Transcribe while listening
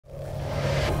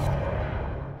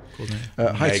Cool name.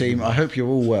 Hi, team. I hope you're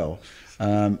all well.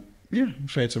 Yeah,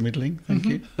 fair to middling. Thank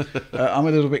you. I'm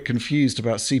a little bit confused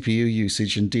about CPU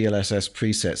usage and DLSS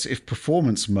presets. If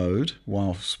performance mode,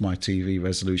 whilst my TV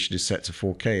resolution is set to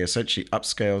 4K, essentially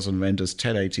upscales and renders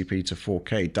 1080p to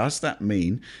 4K, does that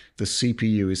mean the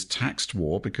CPU is taxed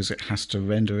more because it has to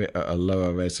render it at a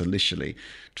lower res initially?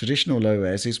 Traditional low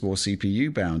res is more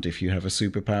CPU bound if you have a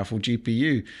super powerful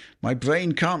GPU. My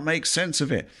brain can't make sense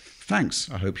of it. Thanks.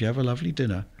 I hope you have a lovely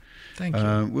dinner. Thank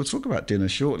you. We'll talk about dinner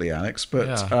shortly, Alex.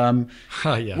 But,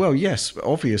 yeah. Well, yes,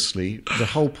 obviously, the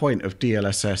whole point of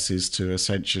DLSS is to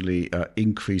essentially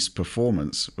increase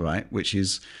performance, right? Which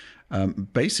is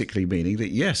basically meaning that,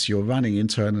 yes, you're running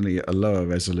internally at a lower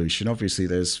resolution. Obviously,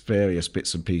 there's various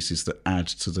bits and pieces that add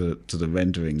to the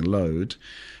rendering load.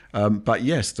 But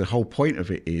yes, the whole point of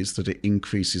it is that it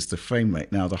increases the frame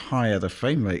rate. Now, the higher the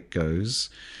frame rate goes,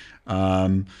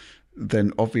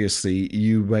 then obviously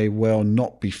you may well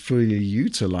not be fully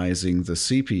utilizing the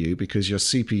CPU because your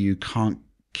CPU can't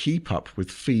keep up with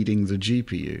feeding the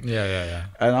GPU. Yeah.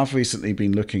 And I've recently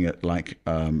been looking at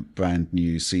brand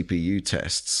new CPU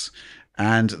tests,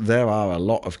 and there are a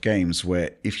lot of games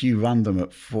where if you run them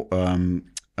at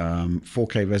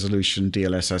 4K resolution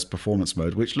DLSS performance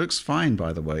mode, which looks fine,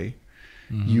 by the way,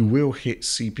 you will hit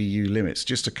CPU limits.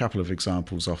 Just a couple of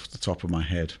examples off the top of my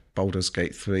head. Baldur's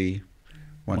Gate 3,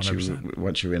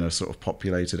 once you're in a sort of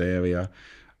populated area.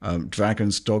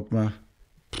 Dragon's Dogma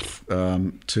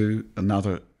 2,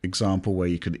 another example where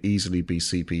you could easily be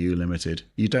CPU limited.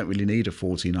 You don't really need a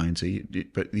 4090,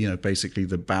 but basically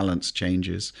the balance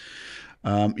changes.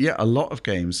 A lot of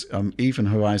games, even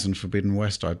Horizon Forbidden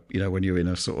West, when you're in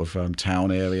a sort of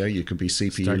town area, you can be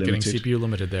CPU limited. Getting CPU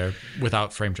limited there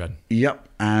without frame gen. Yep.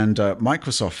 And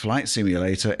Microsoft Flight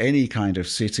Simulator, any kind of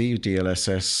city,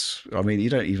 DLSS, you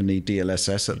don't even need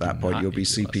DLSS at that point. You'll be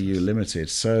CPU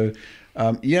limited. So,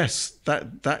 yes,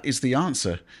 that is the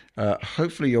answer.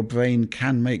 Hopefully your brain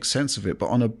can make sense of it. But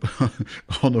on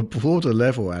a broader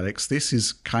level, Alex, this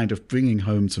is kind of bringing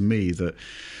home to me that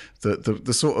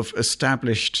the sort of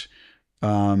established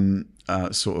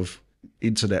sort of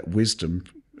internet wisdom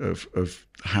of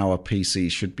how a PC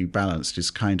should be balanced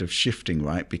is kind of shifting,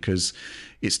 right? Because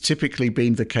it's typically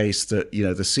been the case that the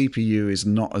CPU is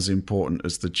not as important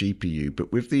as the GPU,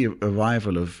 but with the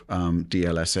arrival of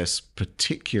DLSS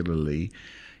particularly,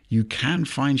 you can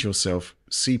find yourself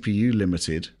CPU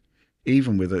limited,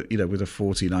 even with a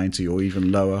 4090 or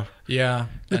even lower. Yeah.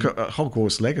 Look at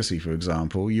Hogwarts Legacy, for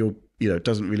example. It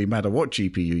doesn't really matter what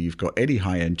GPU you've got, any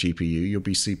high-end GPU, you'll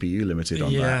be CPU limited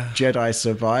on that. Jedi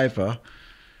Survivor.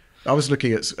 I was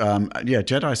looking at,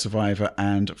 Jedi Survivor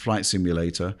and Flight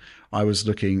Simulator. I was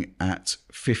looking at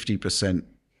 50%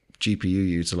 GPU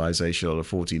utilization on a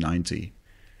 4090.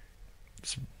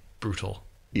 It's brutal.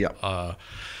 Yeah.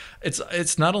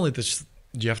 It's not only this.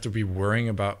 You have to be worrying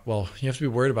about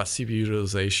CPU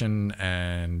utilization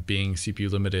and being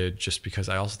CPU limited, just because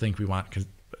I also think we want,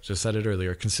 just said it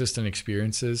earlier, consistent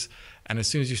experiences. And as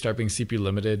soon as you start being CPU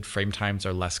limited, frame times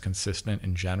are less consistent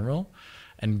in general.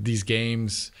 And these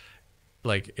games,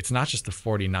 it's not just the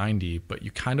 4090, but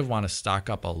you kind of want to stock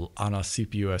up on a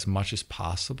CPU as much as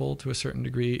possible to a certain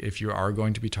degree if you are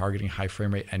going to be targeting high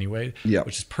frame rate anyway, which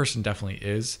this person definitely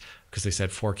is, because they said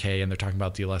 4K and they're talking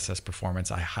about DLSS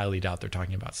performance. I highly doubt they're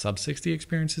talking about sub 60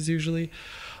 experiences usually.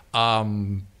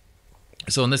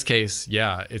 So in this case,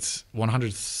 it's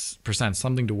 100%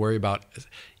 something to worry about,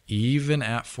 even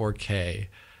at 4K,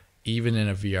 even in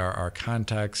a VRR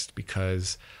context,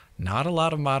 because not a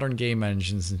lot of modern game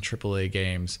engines and AAA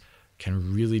games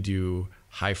can really do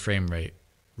high frame rate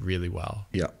really well.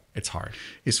 Yeah. It's hard.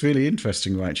 It's really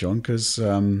interesting, right, John? Because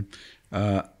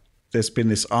there's been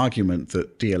this argument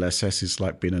that DLSS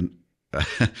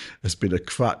has been a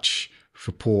crutch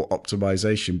for poor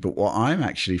optimization. But what I'm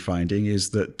actually finding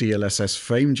is that DLSS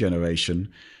frame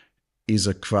generation is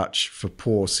a crutch for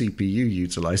poor CPU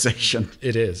utilization.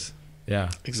 It is. Yeah.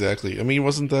 Exactly.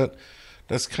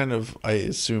 That's kind of, I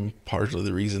assume, partly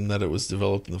the reason that it was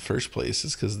developed in the first place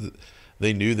is because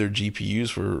they knew their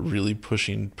GPUs were really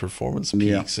pushing performance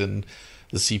peaks, and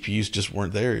the CPUs just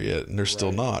weren't there yet, and they're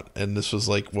still not. And this was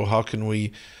like, well, how can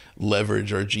we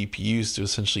leverage our GPUs to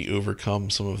essentially overcome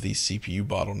some of these CPU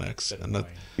bottlenecks? And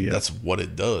that's what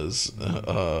it does.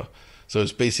 So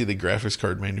it's basically the graphics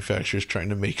card manufacturers trying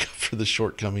to make up for the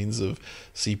shortcomings of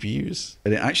CPUs.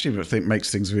 And it actually, I think, makes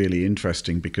things really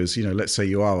interesting because, let's say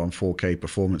you are on 4K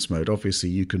performance mode. Obviously,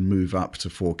 you can move up to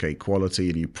 4K quality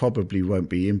and you probably won't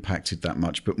be impacted that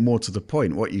much. But more to the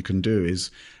point, what you can do is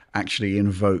actually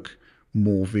invoke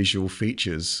more visual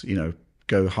features,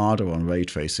 go harder on ray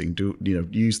tracing,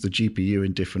 use the GPU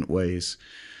in different ways.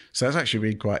 So that's actually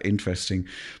been quite interesting.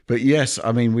 But yes,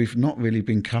 I mean, we've not really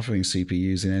been covering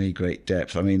CPUs in any great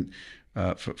depth. I mean,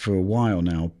 for a while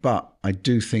now, but I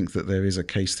do think that there is a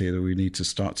case here that we need to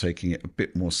start taking it a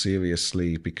bit more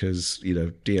seriously, because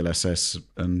DLSS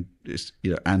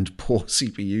and poor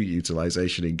CPU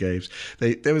utilization in games.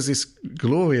 There was this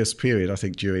glorious period, I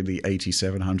think, during the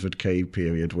 8700K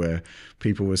period, where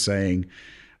people were saying,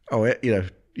 "Oh,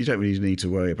 you don't really need to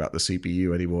worry about the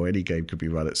CPU anymore. Any game could be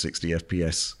run at 60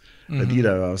 FPS." And,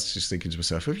 I was just thinking to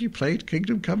myself, have you played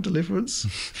Kingdom Come Deliverance?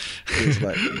 It was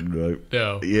like, no.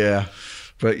 Yeah.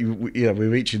 But, we're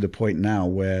reaching the point now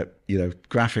where,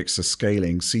 graphics are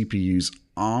scaling, CPUs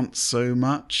aren't so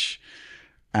much.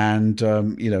 And,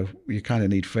 you kind of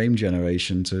need frame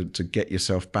generation to get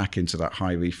yourself back into that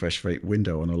high refresh rate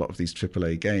window on a lot of these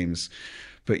AAA games.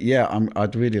 But, yeah,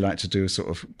 I'd really like to do a sort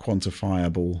of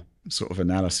quantifiable sort of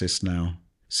analysis now.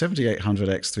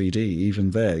 7800X3D,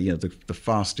 even there, the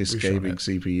fastest gaming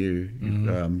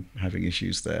CPU, having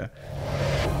issues there.